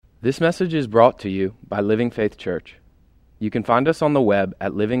This message is brought to you by Living Faith Church. You can find us on the web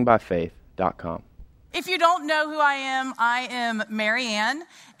at livingbyfaith.com. If you don't know who I am Mary Ann,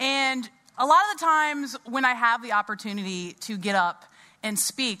 and a lot of the times when I have the opportunity to get up and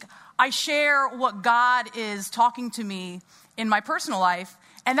speak, I share what God is talking to me in my personal life,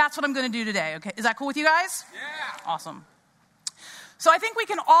 and that's what I'm going to do today. Okay, is that cool with you guys? Yeah. Awesome. So I think we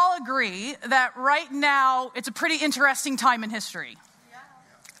can all agree that right now it's a pretty interesting time in history.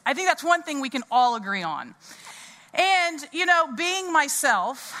 I think that's one thing we can all agree on. And, you know, being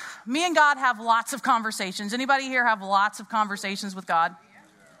myself, me and God have lots of conversations. Anybody here have lots of conversations with God?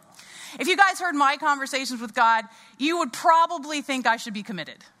 If you guys heard my conversations with God, you would probably think I should be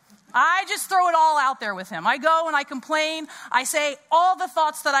committed. I just throw it all out there with him. I go and I complain. I say all the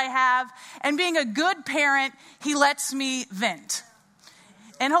thoughts that I have. And being a good parent, he lets me vent.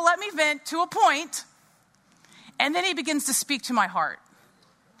 And he'll let me vent to a point, and then he begins to speak to my heart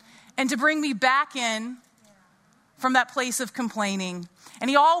and to bring me back in from that place of complaining. And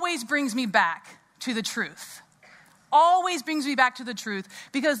he always brings me back to the truth. Always brings me back to the truth,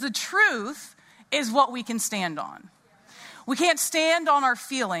 because the truth is what we can stand on. We can't stand on our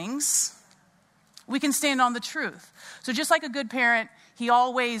feelings. We can stand on the truth. So just like a good parent, he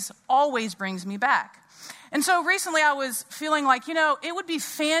always brings me back. And so recently I was feeling like, you know, it would be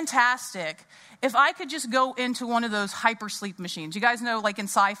fantastic if I could just go into one of those hypersleep machines. You guys know, like in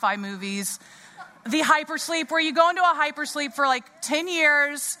sci-fi movies, the hypersleep, where you go into a hypersleep for like 10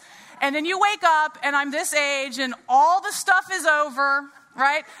 years, and then you wake up, and I'm this age, and all the stuff is over,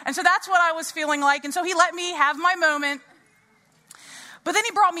 right? And so that's what I was feeling like. And so he let me have my moment. But then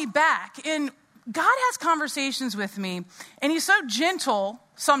he brought me back, and God has conversations with me, and he's so gentle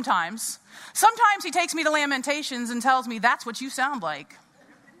sometimes. Sometimes he takes me to Lamentations and tells me, that's what you sound like.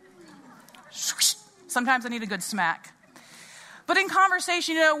 Sometimes I need a good smack. But in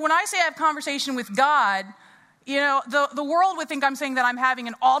conversation, you know, when I say I have conversation with God, you know, the world would think I'm saying that I'm having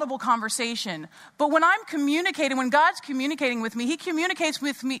an audible conversation. But when I'm communicating, when God's communicating with me, he communicates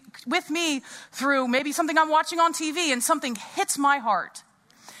with me through maybe something I'm watching on TV and something hits my heart.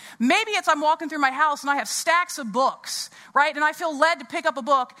 Maybe it's I'm walking through my house and I have stacks of books, right? And I feel led to pick up a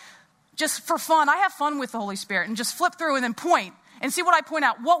book just for fun. I have fun with the Holy Spirit and just flip through and then point and see what I point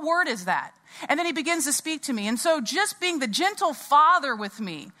out. What word is that? And then he begins to speak to me. And so just being the gentle father with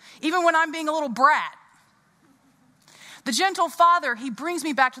me, even when I'm being a little brat, the gentle father, he brings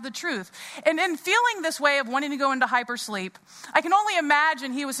me back to the truth. And in feeling this way of wanting to go into hypersleep, I can only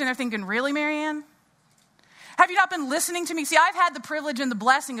imagine he was sitting there thinking, really, Mary Ann? Have you not been listening to me? See, I've had the privilege and the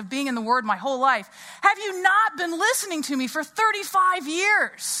blessing of being in the Word my whole life. Have you not been listening to me for 35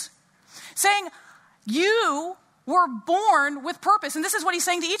 years? Saying, you were born with purpose. And this is what he's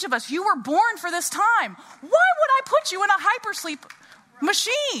saying to each of us. You were born for this time. Why would I put you in a hypersleep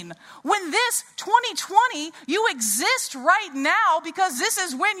machine when this 2020, you exist right now because this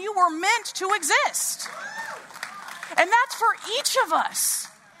is when you were meant to exist? And that's for each of us.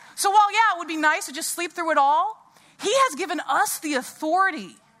 So while, yeah, it would be nice to just sleep through it all, he has given us the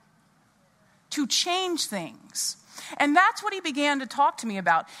authority to change things. And that's what he began to talk to me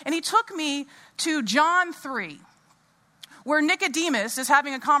about. And he took me to John 3, where Nicodemus is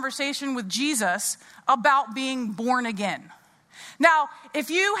having a conversation with Jesus about being born again. Now,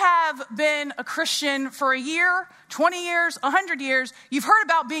 if you have been a Christian for a year, 20 years, 100 years, you've heard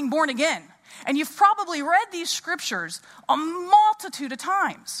about being born again. And you've probably read these scriptures a multitude of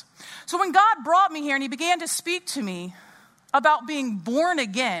times. So when God brought me here and he began to speak to me about being born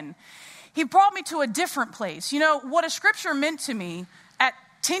again, he brought me to a different place. You know, what a scripture meant to me at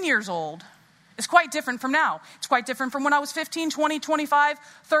 10 years old is quite different from now. It's quite different from when I was 15, 20, 25,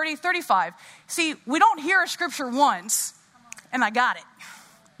 30, 35. See, we don't hear a scripture once and I got it.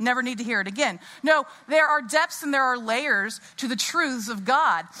 Never need to hear it again. No, there are depths and there are layers to the truths of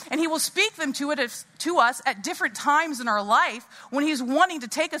God. And he will speak them to us at different times in our life when he's wanting to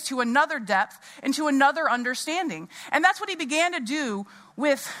take us to another depth and to another understanding. And that's what he began to do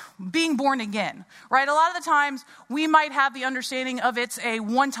with being born again, right? A lot of the times we might have the understanding of it's a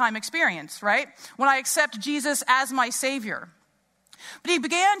one-time experience, right? When I accept Jesus as my Savior. But he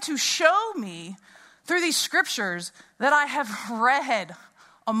began to show me through these scriptures that I have read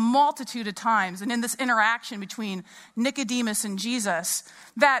a multitude of times, and in this interaction between Nicodemus and Jesus,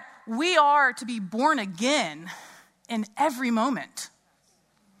 that we are to be born again in every moment.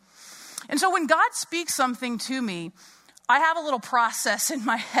 And so when God speaks something to me, I have a little process in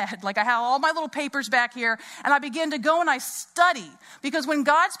my head. Like I have all my little papers back here, and I begin to go and I study. Because when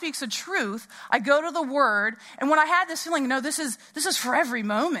God speaks a truth, I go to the Word, and when I had this feeling, no, this is for every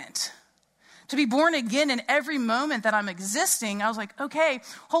moment. to be born again in every moment that I'm existing, I was like, okay,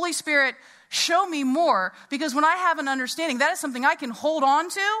 Holy Spirit, show me more, because when I have an understanding, that is something I can hold on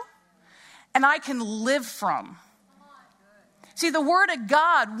to and I can live from. See, the word of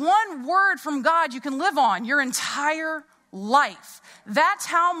God, one word from God you can live on your entire life. That's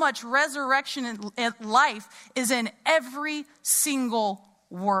how much resurrection and life is in every single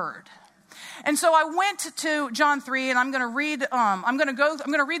word. And so I went to John 3, and I'm going to read. I'm going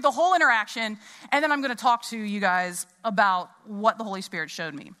to read the whole interaction, and then I'm going to talk to you guys about what the Holy Spirit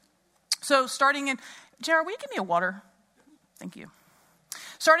showed me. So starting in, Jared, will you give me a water? Thank you.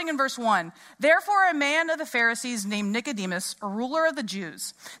 Starting in verse 1, therefore a man of the Pharisees named Nicodemus, a ruler of the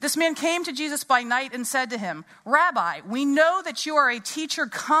Jews. This man came to Jesus by night and said to him, Rabbi, we know that you are a teacher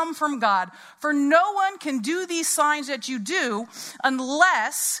come from God, for no one can do these signs that you do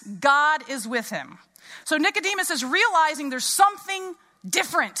unless God is with him. So Nicodemus is realizing there's something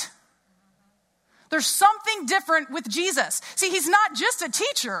different. There's something different with Jesus. See, he's not just a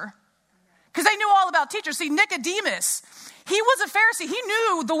teacher, because they knew all about teachers. See, Nicodemus, he was a Pharisee. He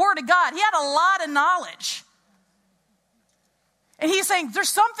knew the word of God. He had a lot of knowledge. And he's saying, there's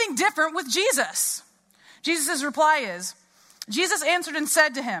something different with Jesus. Jesus' reply is, Jesus answered and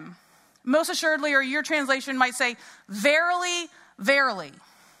said to him, most assuredly, or your translation might say, verily, verily,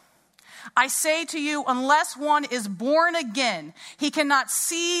 I say to you, unless one is born again, he cannot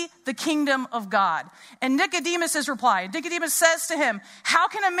see the kingdom of God. And Nicodemus' reply, Nicodemus says to him, how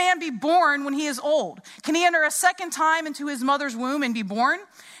can a man be born when he is old? Can he enter a second time into his mother's womb and be born?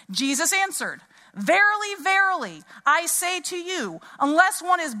 Jesus answered, verily, verily, I say to you, unless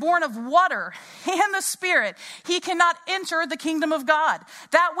one is born of water and the Spirit, he cannot enter the kingdom of God.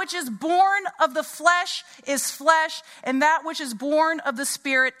 That which is born of the flesh is flesh, and that which is born of the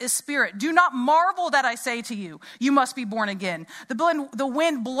Spirit is spirit. Do not marvel that I say to you, you must be born again. The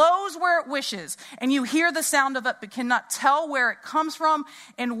wind blows where it wishes, and you hear the sound of it, but cannot tell where it comes from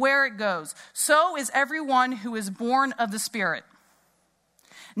and where it goes. So is everyone who is born of the Spirit.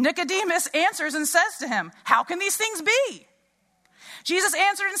 Nicodemus answers and says to him, how can these things be? Jesus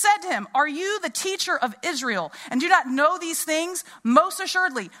answered and said to him, are you the teacher of Israel and do not know these things? Most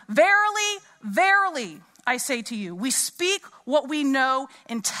assuredly, verily, verily, I say to you, we speak what we know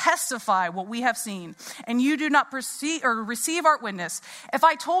and testify what we have seen, and you do not perceive or receive our witness. If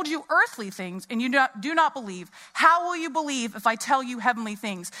I told you earthly things and you do not believe, how will you believe if I tell you heavenly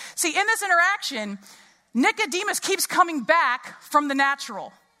things? See, in this interaction, Nicodemus keeps coming back from the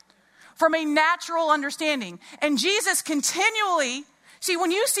natural, from a natural understanding. And Jesus continually, see, when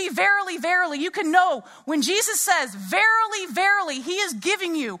you see verily, verily, you can know when Jesus says, verily, verily, he is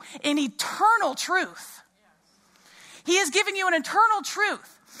giving you an eternal truth. He is giving you an eternal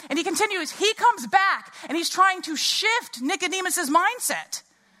truth. And he continues, he comes back and he's trying to shift Nicodemus's mindset.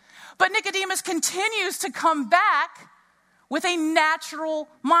 But Nicodemus continues to come back with a natural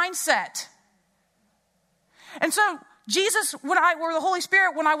mindset. And so Jesus, or the Holy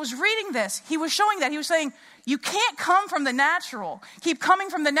Spirit, when I was reading this, he was showing that. He was saying, you can't come from the natural, keep coming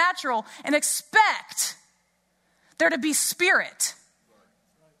from the natural and expect there to be spirit.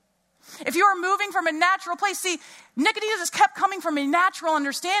 If you are moving from a natural place, see, Nicodemus kept coming from a natural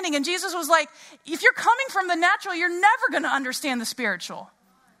understanding, and Jesus was like, if you're coming from the natural, you're never going to understand the spiritual.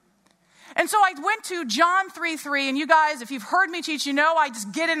 And so I went to John 3:3, and you guys, if you've heard me teach, you know I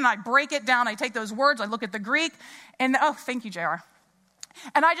just get it and I break it down. I take those words, I look at the Greek, and thank you, JR.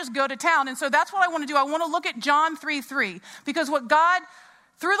 And I just go to town. And so that's what I want to do. I want to look at John 3:3, because what God,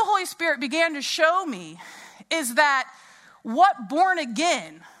 through the Holy Spirit, began to show me is that what born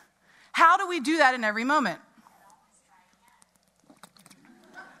again, how do we do that in every moment?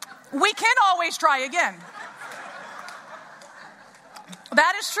 We can always try again.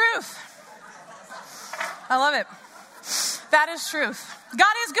 That is truth. I love it. That is truth.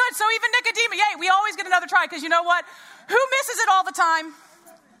 God is good. So even Nicodemus, yay, we always get another try, because you know what? Who misses it all the time?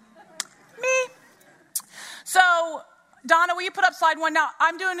 Me. So Donna, will you put up slide 1? Now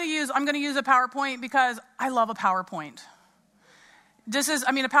I'm going to use a PowerPoint because I love a PowerPoint. A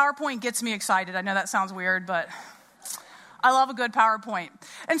PowerPoint gets me excited. I know that sounds weird, but I love a good PowerPoint.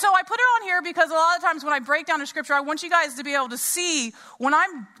 And so I put it on here because a lot of times when I break down a scripture, I want you guys to be able to see when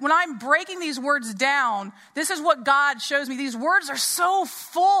I'm breaking these words down, this is what God shows me. These words are so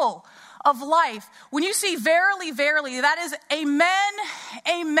full of life. When you see verily, verily, that is amen,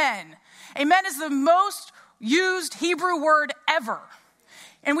 amen. Amen is the most used Hebrew word ever.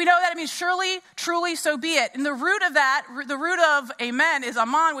 And we know that it means surely, truly, so be it. And the root of that, the root of amen is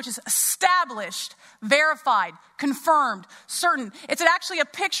aman, which is established, verified, confirmed, certain. It's actually a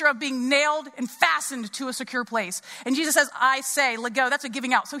picture of being nailed and fastened to a secure place. And Jesus says, I say, let go. That's a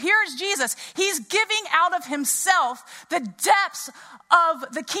giving out. So here's Jesus. He's giving out of himself the depths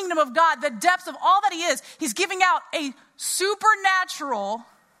of the kingdom of God, the depths of all that he is. He's giving out a supernatural,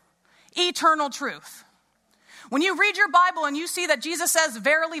 eternal truth. When you read your Bible and you see that Jesus says,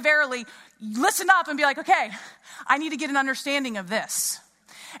 verily, verily, listen up and be like, okay, I need to get an understanding of this.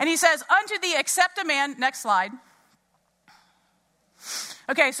 And he says, unto thee accept a man, next slide.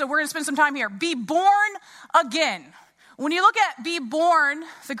 Okay, so we're going to spend some time here. Be born again. When you look at be born,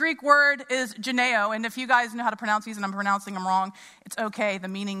 the Greek word is geneo. And if you guys know how to pronounce these and I'm pronouncing them wrong, it's okay. The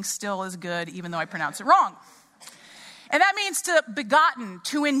meaning still is good, even though I pronounce it wrong. And that means to begotten,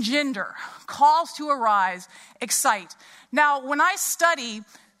 to engender, cause to arise, excite. Now, when I study,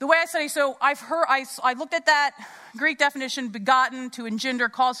 the way I study, so I looked at that Greek definition, begotten, to engender,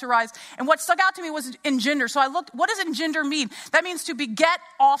 cause to arise. And what stuck out to me was engender. So I looked, what does engender mean? That means to beget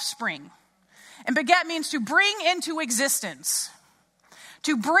offspring. And beget means to bring into existence.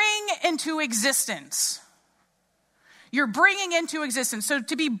 To bring into existence. You're bringing into existence. So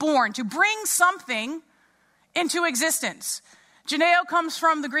to be born, to bring something into existence. Geneo comes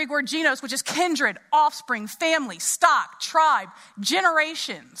from the Greek word genos, which is kindred, offspring, family, stock, tribe,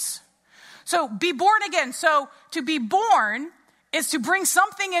 generations. So be born again. So to be born is to bring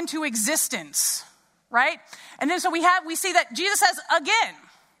something into existence, right? And then so we see that Jesus says again,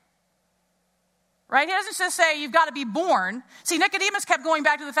 right? He doesn't just say you've got to be born. See, Nicodemus kept going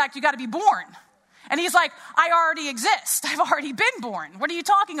back to the fact you got to be born. And he's like, I already exist. I've already been born. What are you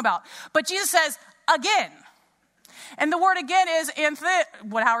talking about? But Jesus says again. And the word again is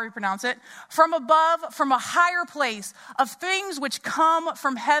however you pronounce it, from above, from a higher place of things which come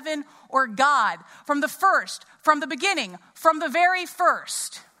from heaven or God, from the first, from the beginning, from the very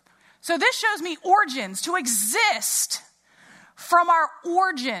first. So this shows me origins, to exist from our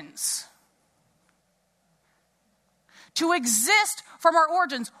origins. To exist from our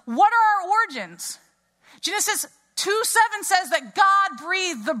origins. What are our origins? Genesis 2:7 says that God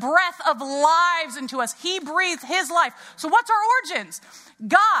breathed the breath of lives into us. He breathed his life. So what's our origins?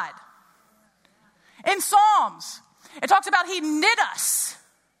 God. In Psalms, it talks about he knit us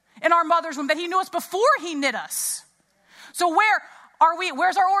in our mother's womb, that he knew us before he knit us. So where are we?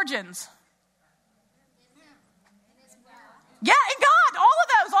 Where's our origins? Yeah, in God. All of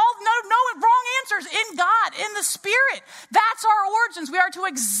those. No wrong answers. In God, in the Spirit. That's our origins. We are to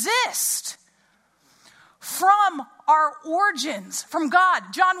exist from our origins, from God.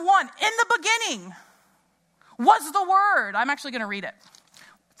 John 1, in the beginning was the Word. I'm actually going to read it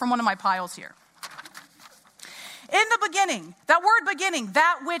from one of my piles here. In the beginning, that word beginning,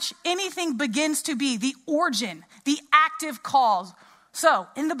 that which anything begins to be, the origin, the active cause. So,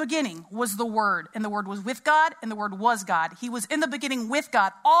 in the beginning was the Word, and the Word was with God, and the Word was God. He was in the beginning with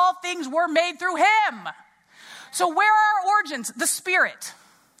God. All things were made through him. So where are our origins? The Spirit.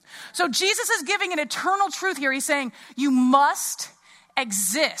 So Jesus is giving an eternal truth here. He's saying, you must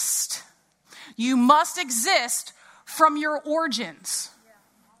exist. You must exist from your origins.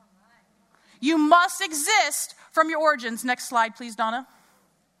 You must exist from your origins. Next slide, please, Donna.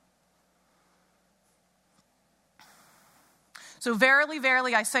 So verily,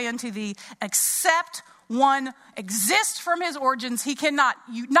 verily, I say unto thee, except one exists from his origins, he cannot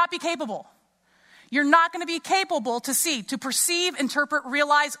not be capable. You're not going to be capable to see, to perceive, interpret,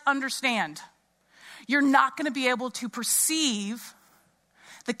 realize, understand. You're not going to be able to perceive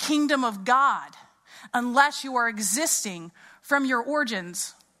the kingdom of God unless you are existing from your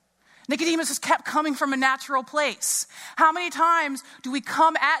origins. Nicodemus has kept coming from a natural place. How many times do we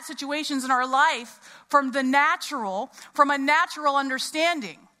come at situations in our life from a natural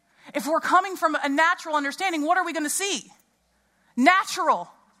understanding? If we're coming from a natural understanding, what are we going to see? Natural.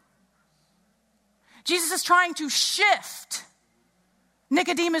 Jesus is trying to shift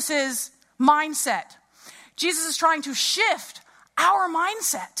Nicodemus's mindset. Jesus is trying to shift our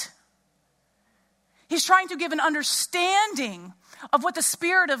mindset. He's trying to give an understanding of what the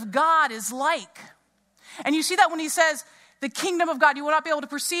Spirit of God is like. And you see that when he says the kingdom of God, you will not be able to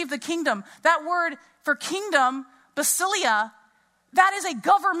perceive the kingdom. That word for kingdom, basileia, that is a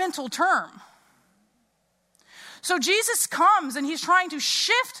governmental term. So Jesus comes and he's trying to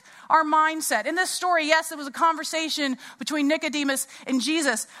shift our mindset. In this story, yes, it was a conversation between Nicodemus and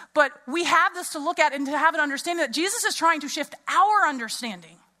Jesus, but we have this to look at and to have an understanding that Jesus is trying to shift our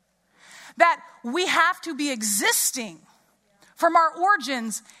understanding. That we have to be existing from our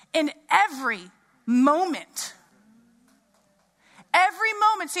origins in every moment. Every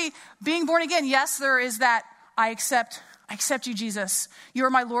moment. See, being born again, yes, there is that I accept you, Jesus. You are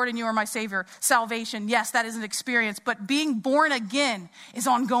my Lord and you are my Savior. Salvation, yes, that is an experience. But being born again is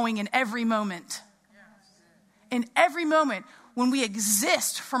ongoing in every moment. In every moment, when we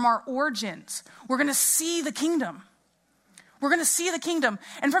exist from our origins, we're going to see the kingdom. We're going to see the kingdom.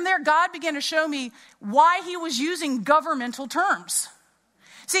 And from there, God began to show me why he was using governmental terms.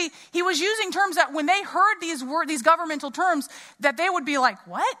 See, he was using terms that when they heard these governmental terms, that they would be like,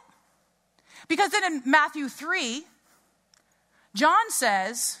 what? Because then in Matthew 3, John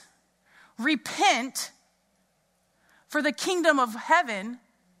says, repent, for the kingdom of heaven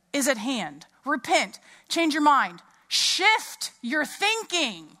is at hand. Repent, change your mind, shift your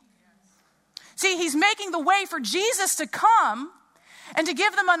thinking. See, he's making the way for Jesus to come and to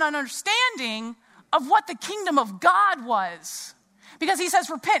give them an understanding of what the kingdom of God was. Because he says,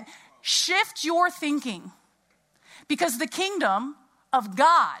 repent, shift your thinking. Because the kingdom of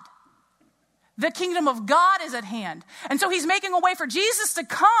God is at hand. And so he's making a way for Jesus to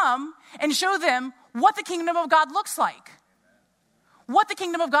come and show them what the kingdom of God looks like. What the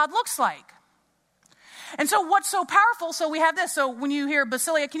kingdom of God looks like. And so what's so powerful, so we have this. So when you hear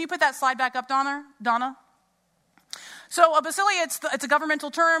basileia, can you put that slide back up, Donna? So a basileia, it's a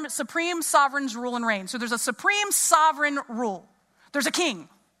governmental term, supreme sovereign's rule and reign. So there's a supreme sovereign rule. There's a king.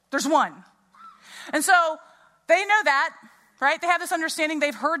 There's one. And so they know that, right? They have this understanding.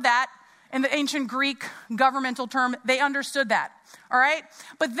 They've heard that in the ancient Greek governmental term. They understood that, all right?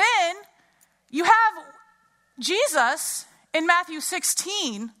 But then you have Jesus in Matthew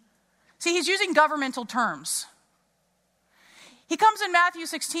 16. See, he's using governmental terms. He comes in Matthew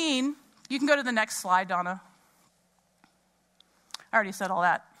 16. You can go to the next slide, Donna. I already said all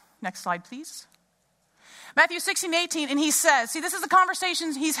that. Next slide, please. Matthew 16:18, and he says, see, this is the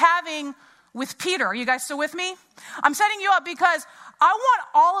conversation he's having with Peter. Are you guys still with me? I'm setting you up because I want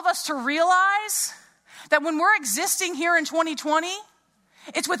all of us to realize that when we're existing here in 2020,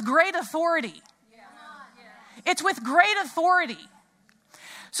 it's with great authority. It's with great authority.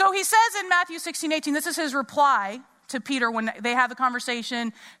 So he says in Matthew 16:18, this is his reply to Peter when they have the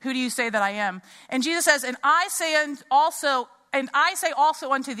conversation, who do you say that I am? And Jesus says, and I say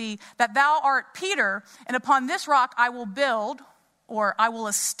also unto thee that thou art Peter, and upon this rock I will build, or I will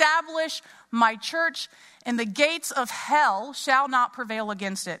establish my church, and the gates of hell shall not prevail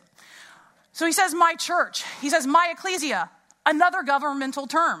against it. So he says my church. He says my ecclesia, another governmental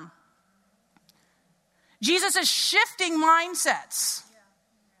term. Jesus is shifting mindsets.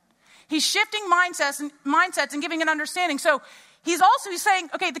 He's shifting mindsets and giving an understanding. So he's saying,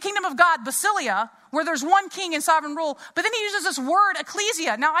 okay, the kingdom of God, basileia, where there's one king and sovereign rule. But then he uses this word,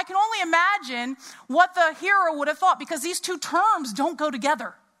 ecclesia. Now, I can only imagine what the hearer would have thought, because these two terms don't go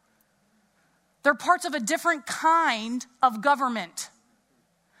together. They're parts of a different kind of government.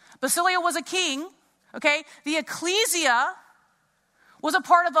 Basileia was a king, okay? The ecclesia was a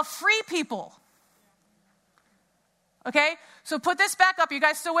part of a free people. Okay? So put this back up. You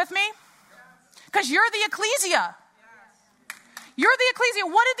guys still with me? Because you're the ecclesia. You're the ecclesia.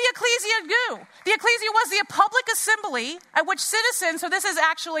 What did the ecclesia do? The ecclesia was the public assembly at which citizens, so this is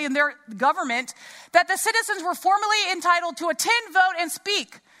actually in their government, that the citizens were formally entitled to attend, vote, and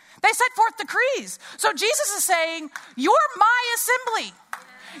speak. They set forth decrees. So Jesus is saying, you're my assembly.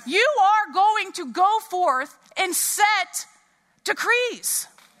 You are going to go forth and set decrees.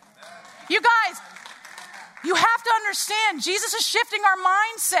 You guys, you have to understand, Jesus is shifting our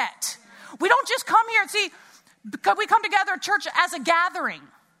mindset. We don't just come here and see, because we come together at church as a gathering.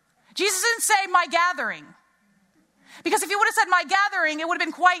 Jesus didn't say my gathering. Because if he would have said my gathering, it would have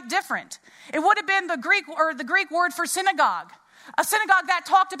been quite different. It would have been the Greek word for synagogue. A synagogue that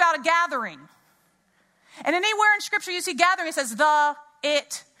talked about a gathering. And anywhere in scripture you see gathering, it says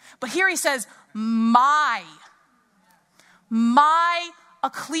it. But here he says my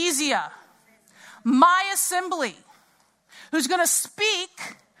ecclesia, my assembly, who's going to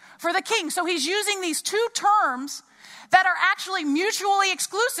speak for the king. So he's using these two terms that are actually mutually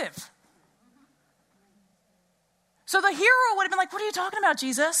exclusive. So the hero would have been like, what are you talking about,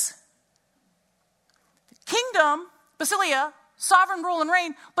 Jesus? Kingdom, basileia, sovereign rule and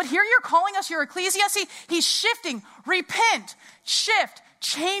reign, but here you're calling us your ecclesia? See, he's shifting. Repent, shift,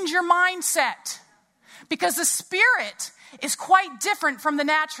 change your mindset. Because the spirit is quite different from the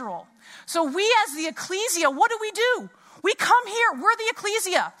natural. So we as the ecclesia, what do? We come here. We're the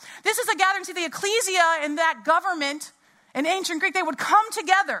ecclesia. This is a gathering. See, the ecclesia in that government in ancient Greek, they would come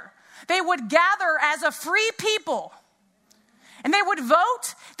together. They would gather as a free people. And they would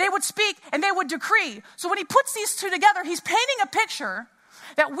vote, they would speak, and they would decree. So when he puts these two together, he's painting a picture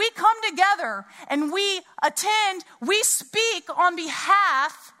that we come together and we attend, we speak on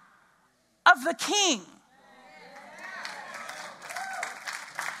behalf of the King.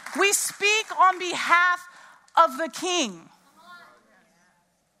 We speak on behalf of the King.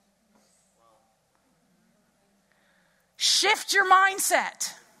 Shift your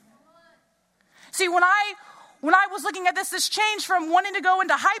mindset. See, when I was looking at this changed from wanting to go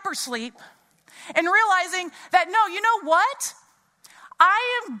into hypersleep and realizing that, no, you know what?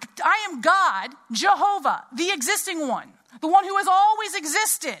 I am God, Jehovah, the existing one, the one who has always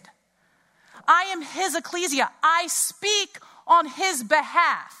existed. I am his ecclesia. I speak on his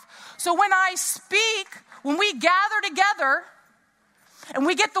behalf. So when I speak, when we gather together and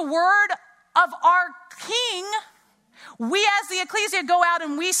we get the word of our King, we as the ecclesia go out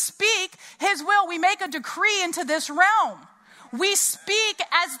and we speak his will. We make a decree into this realm. We speak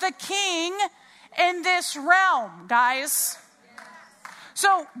as the King in this realm, guys.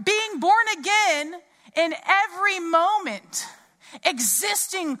 So being born again in every moment,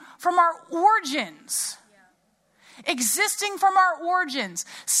 existing from our origins,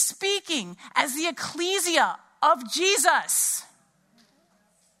 speaking as the ecclesia of Jesus.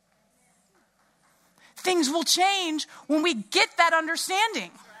 Things will change when we get that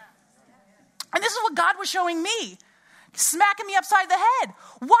understanding. And this is what God was showing me, smacking me upside the head.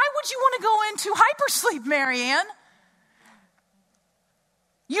 Why would you want to go into hypersleep, Marianne?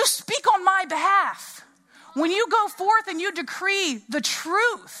 You speak on my behalf. When you go forth and you decree the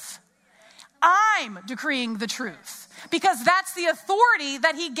truth, I'm decreeing the truth because that's the authority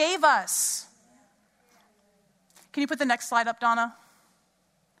that he gave us. Can you put the next slide up, Donna?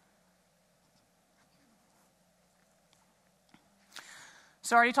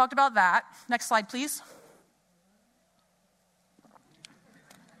 So I already talked about that. Next slide, please.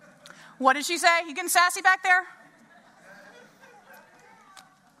 What did she say? You getting sassy back there?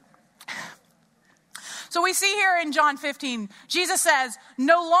 So we see here in John 15, Jesus says,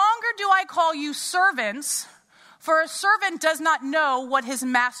 "No longer do I call you servants, for a servant does not know what his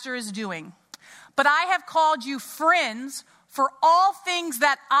master is doing. But I have called you friends, for all things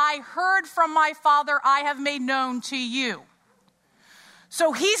that I heard from my Father I have made known to you."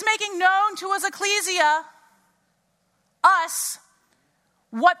 So he's making known to his ecclesia, us,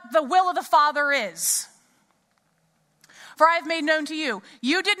 what the will of the Father is. "For I have made known to you,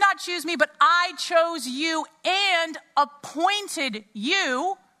 you did not choose me, but I chose you and appointed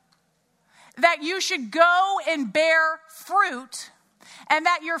you that you should go and bear fruit, and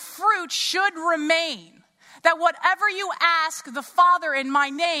that your fruit should remain, that whatever you ask the Father in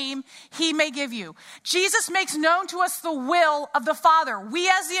my name, he may give you." Jesus makes known to us the will of the Father. We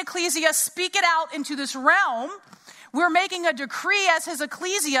as the ecclesia speak it out into this realm. We're making a decree as his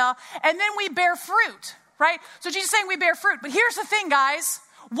ecclesia, and then we bear fruit. Right? So Jesus is saying we bear fruit. But here's the thing, guys.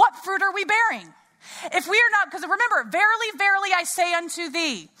 What fruit are we bearing? If we are not, because remember, verily, verily, I say unto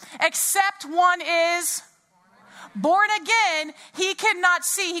thee, except one is born again, he cannot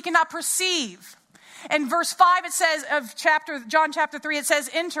see, he cannot perceive. In verse 5, it says, of John chapter 3, it says,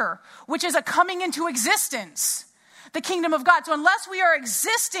 enter, which is a coming into existence, the kingdom of God. So unless we are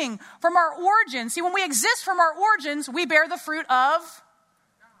existing from our origins, see, when we exist from our origins, we bear the fruit of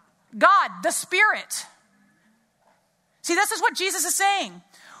God, the Spirit. See, this is what Jesus is saying.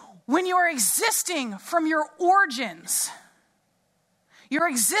 When you are existing from your origins, you're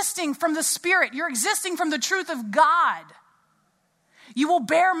existing from the Spirit, you're existing from the truth of God, you will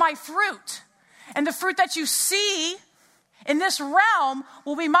bear my fruit. And the fruit that you see in this realm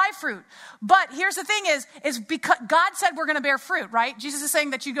will be my fruit. But here's the thing is because God said we're going to bear fruit, right? Jesus is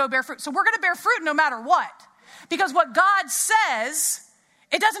saying that you go bear fruit. So we're going to bear fruit no matter what. Because what God says,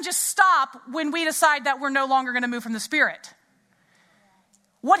 it doesn't just stop when we decide that we're no longer going to move from the Spirit.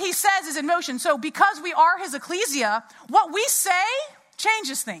 What he says is in motion. So because we are his ecclesia, what we say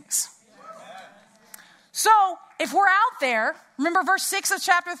changes things. So if we're out there, remember verse 6 of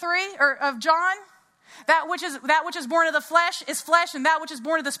chapter 3 or of John? That which is born of the flesh is flesh, and that which is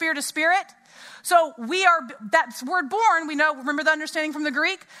born of the Spirit is spirit. So we are, that word born, we know, remember the understanding from the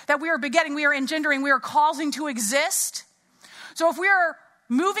Greek? That we are begetting, we are engendering, we are causing to exist. So if we are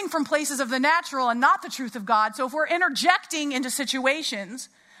moving from places of the natural and not the truth of God, so if we're interjecting into situations,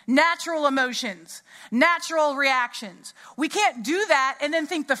 natural emotions, natural reactions, we can't do that and then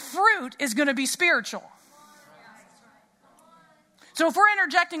think the fruit is going to be spiritual. So if we're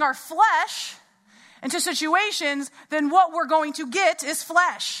interjecting our flesh into situations, then what we're going to get is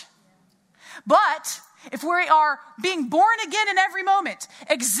flesh. But if we are being born again in every moment,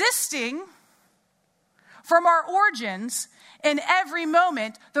 existing from our origins in every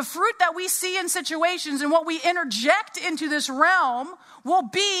moment, the fruit that we see in situations and what we interject into this realm will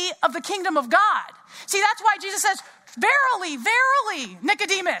be of the kingdom of God. See, that's why Jesus says, verily, verily,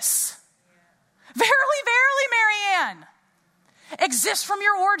 Nicodemus, verily, verily, Marianne, exists from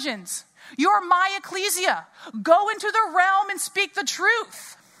your origins. You're my ecclesia. Go into the realm and speak the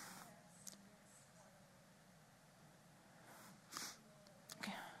truth.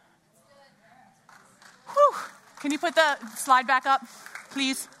 Okay. Whew. Can you put the slide back up,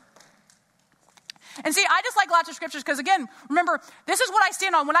 please? And see, I just like lots of scriptures because, again, remember, this is what I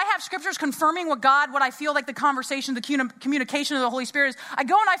stand on. When I have scriptures confirming what I feel like the conversation, the communication of the Holy Spirit is, I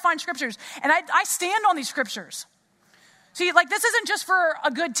go and I find scriptures, and I stand on these scriptures. See, like, this isn't just for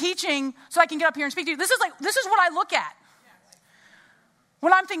a good teaching so I can get up here and speak to you. This is what I look at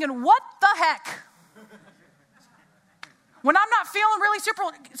when I'm thinking, what the heck? When I'm not feeling really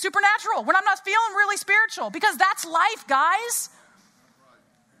supernatural, when I'm not feeling really spiritual, because that's life, guys.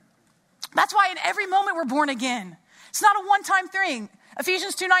 That's why in every moment we're born again. It's not a one-time thing.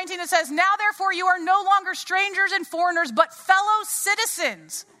 Ephesians 2:19, it says, now therefore you are no longer strangers and foreigners, but fellow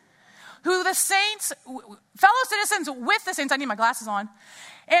citizens. Fellow citizens with the saints, I need my glasses on,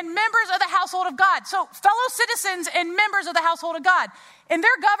 and members of the household of God. So fellow citizens and members of the household of God. In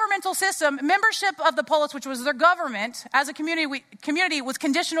their governmental system, membership of the polis, which was their government as a community was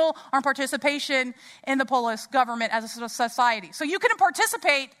conditional on participation in the polis government as a society. So you couldn't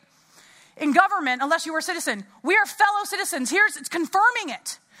participate in government unless you were a citizen. We are fellow citizens. It's confirming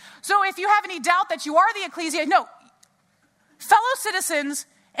it. So if you have any doubt that you are the ecclesia, no. Fellow citizens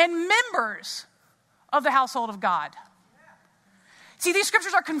and members of the household of God. See, these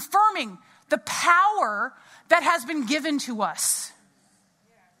scriptures are confirming the power that has been given to us.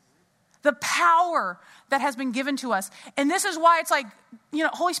 The power that has been given to us. And this is why it's like,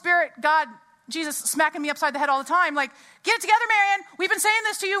 Holy Spirit, God, Jesus smacking me upside the head all the time. Like, get it together, Marianne. We've been saying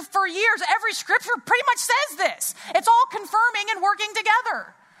this to you for years. Every scripture pretty much says this. It's all confirming and working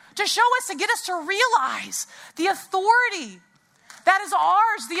together to show us, to get us to realize the authority that is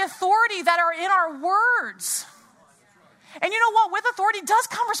ours, the authority that are in our words. And you know what? With authority does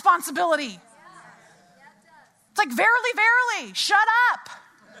come responsibility. It's like, verily, verily, shut up.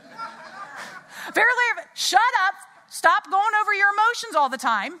 Verily, shut up. Stop going over your emotions all the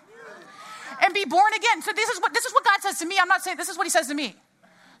time. And be born again. So this is what God says to me. I'm not saying this is what he says to me.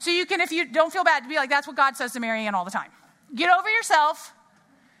 So you can, if you don't feel bad, be like, that's what God says to Marianne all the time. Get over yourself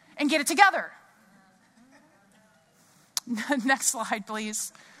and get it together. Next slide,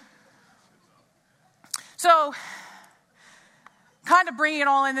 please. So, kind of bringing it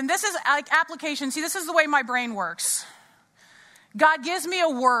all in. And this is like application. See, this is the way my brain works. God gives me a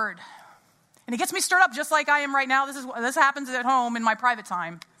word. And it gets me stirred up just like I am right now. This happens at home in my private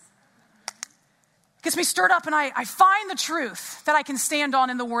time. It gets me stirred up, and I find the truth that I can stand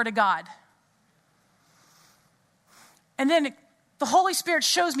on in the Word of God. And then the Holy Spirit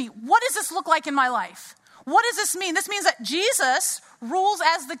shows me, what does this look like in my life? What does this mean? This means that Jesus rules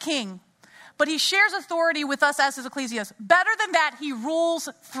as the king, but he shares authority with us as his ecclesias. Better than that, he rules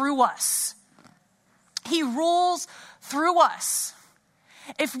through us. He rules through us.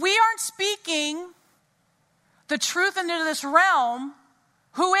 If we aren't speaking the truth into this realm,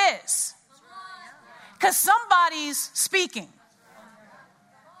 who is? Because somebody's speaking.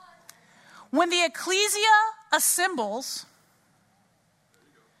 When the ecclesia assembles,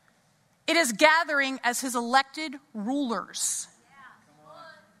 it is gathering as his elected rulers.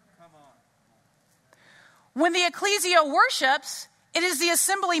 When the ecclesia worships, it is the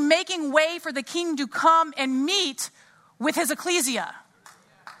assembly making way for the king to come and meet with his ecclesia.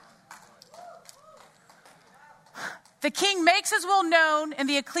 The king makes his will known, and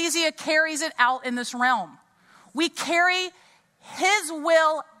the ecclesia carries it out in this realm. We carry his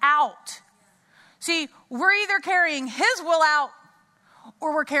will out. See, we're either carrying his will out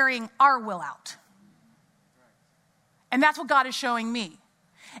or we're carrying our will out. And that's what God is showing me.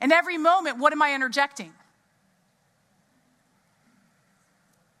 And every moment, what am I interjecting?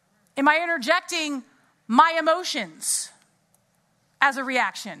 Am I interjecting my emotions as a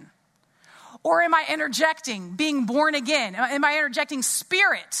reaction? Or am I interjecting being born again? Am I interjecting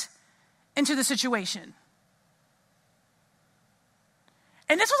spirit into the situation?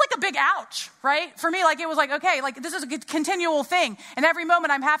 And this was like a big ouch, right? For me, like it was like, okay, like this is a continual thing. And every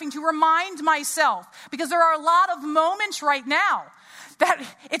moment I'm having to remind myself, because there are a lot of moments right now that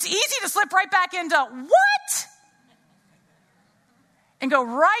it's easy to slip right back into what? And go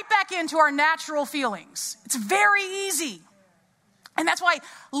right back into our natural feelings. It's very easy. And that's why,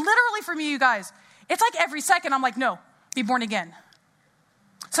 literally for me, you guys, it's like every second I'm like, no, be born again.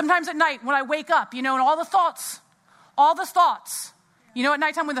 Sometimes at night when I wake up, and all the thoughts, at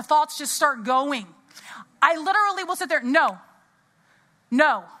nighttime when the thoughts just start going, I literally will sit there, no.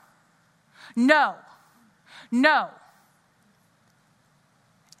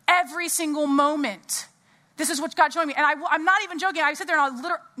 Every single moment. This is what God's showing me. And I'm not even joking. I sit there and I'll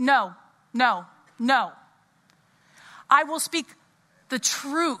literally, no. I will speak the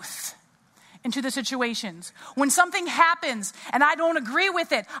truth into the situations. When something happens and I don't agree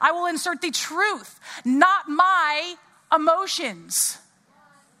with it, I will insert the truth, not my emotions,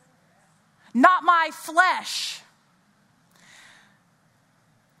 not my flesh.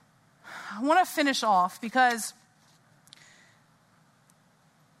 I want to finish off because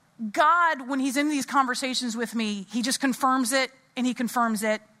God, when he's in these conversations with me, he just confirms it and he confirms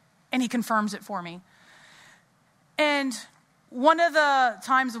it and he confirms it for me. And one of the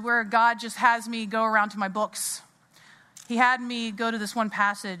times where God just has me go around to my books, he had me go to this one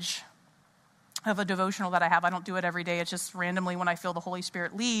passage of a devotional that I have. I don't do it every day. It's just randomly when I feel the Holy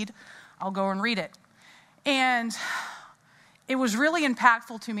Spirit lead, I'll go and read it. And it was really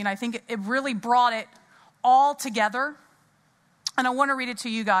impactful to me, and I think it really brought it all together. And I want to read it to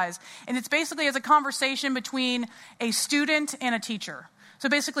you guys. And it's basically as a conversation between a student and a teacher. So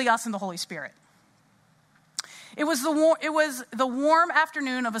basically us and the Holy Spirit. It was the warm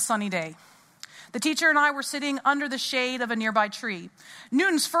afternoon of a sunny day. The teacher and I were sitting under the shade of a nearby tree.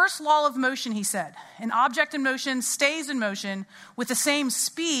 Newton's first law of motion, he said, an object in motion stays in motion with the same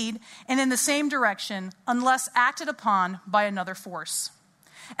speed and in the same direction unless acted upon by another force.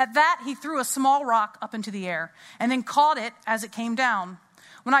 At that, he threw a small rock up into the air and then caught it as it came down.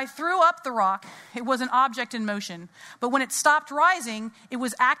 When I threw up the rock, it was an object in motion. But when it stopped rising, it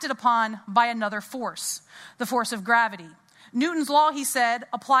was acted upon by another force, the force of gravity. Newton's law, he said,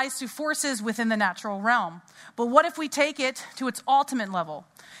 applies to forces within the natural realm. But what if we take it to its ultimate level?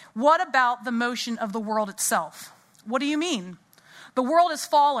 What about the motion of the world itself? What do you mean? The world is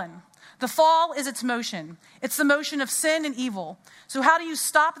fallen. The fall is its motion. It's the motion of sin and evil. So how do you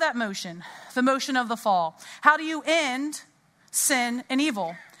stop that motion, the motion of the fall? How do you end sin and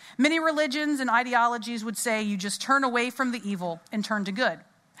evil? Many religions and ideologies would say you just turn away from the evil and turn to good.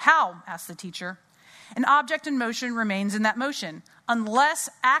 How? Asked the teacher. An object in motion remains in that motion, unless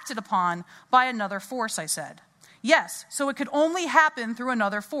acted upon by another force, I said. Yes, so it could only happen through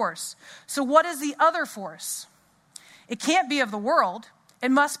another force. So what is the other force? It can't be of the world. It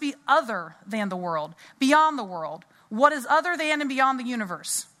must be other than the world, beyond the world. What is other than and beyond the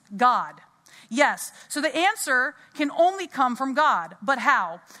universe? God. Yes, so the answer can only come from God. But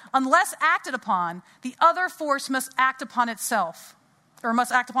how? Unless acted upon, the other force must act upon itself, or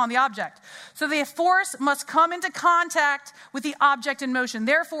must act upon the object. So the force must come into contact with the object in motion.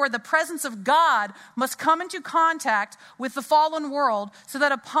 Therefore, the presence of God must come into contact with the fallen world so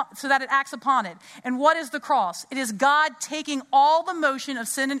that it acts upon it. And what is the cross? It is God taking all the motion of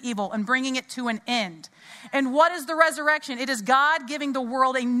sin and evil and bringing it to an end. And what is the resurrection? It is God giving the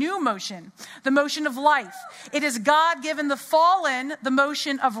world a new motion, the motion of life. It is God giving the fallen the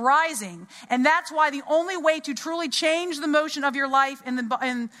motion of rising. And that's why the only way to truly change the motion of your life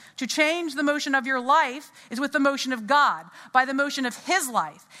and to change the motion of your life is with the motion of God, by the motion of his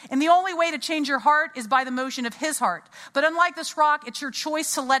life. And the only way to change your heart is by the motion of his heart. But unlike this rock, it's your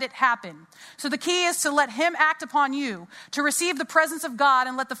choice to let it happen. So the key is to let him act upon you, to receive the presence of God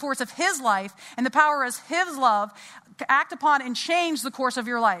and let the force of his life and the power of his love act upon and change the course of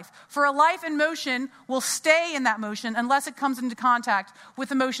your life. For a life in motion will stay in that motion unless it comes into contact with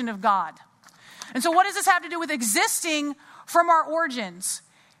the motion of God. And so what does this have to do with existing from our origins?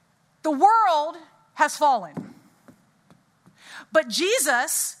 The world has fallen. But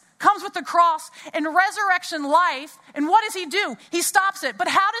Jesus comes with the cross and resurrection life. And what does he do? He stops it. But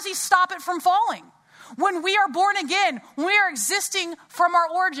how does he stop it from falling? When we are born again, when we are existing from our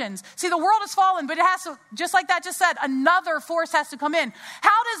origins. See, the world has fallen, but it has to, just like that just said, another force has to come in.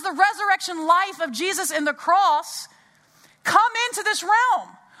 How does the resurrection life of Jesus in the cross come into this realm?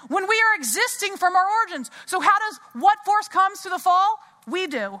 When we are existing from our origins. So what force comes to the fall? We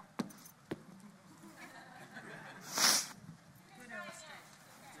do.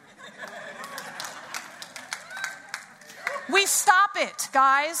 We stop it,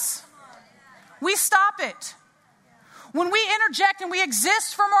 guys. We stop it. When we interject and we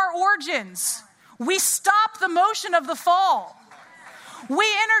exist from our origins, we stop the motion of the fall. We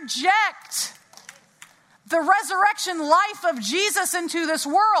interject the resurrection life of Jesus into this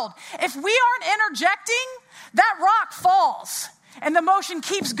world. If we aren't interjecting, that rock falls and the motion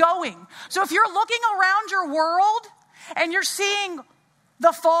keeps going. So if you're looking around your world and you're seeing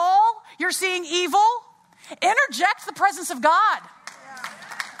the fall, you're seeing evil, interject the presence of God.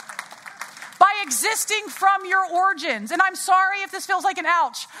 by existing from your origins. And I'm sorry if this feels like an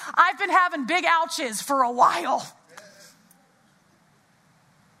ouch. I've been having big ouches for a while.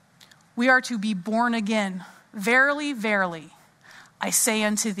 We are to be born again. Verily, verily, I say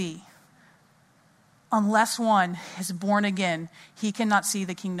unto thee, unless one is born again, he cannot see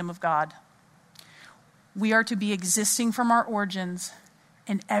the kingdom of God. We are to be existing from our origins,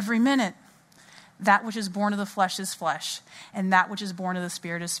 and every minute, that which is born of the flesh is flesh, and that which is born of the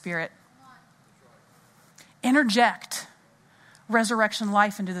spirit is spirit. Interject resurrection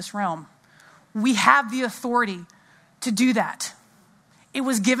life into this realm. We have the authority to do that. It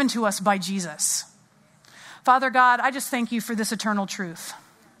was given to us by Jesus. Father God, I just thank you for this eternal truth.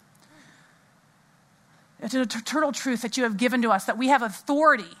 It's an eternal truth that you have given to us, that we have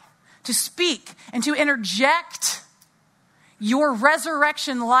authority to speak and to interject your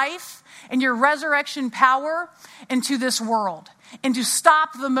resurrection life and your resurrection power into this world and to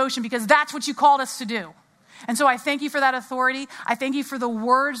stop the motion, because that's what you called us to do. And so I thank you for that authority. I thank you for the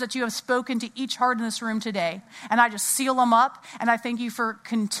words that you have spoken to each heart in this room today. And I just seal them up. And I thank you for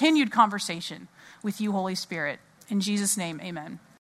continued conversation with you, Holy Spirit. In Jesus' name, amen.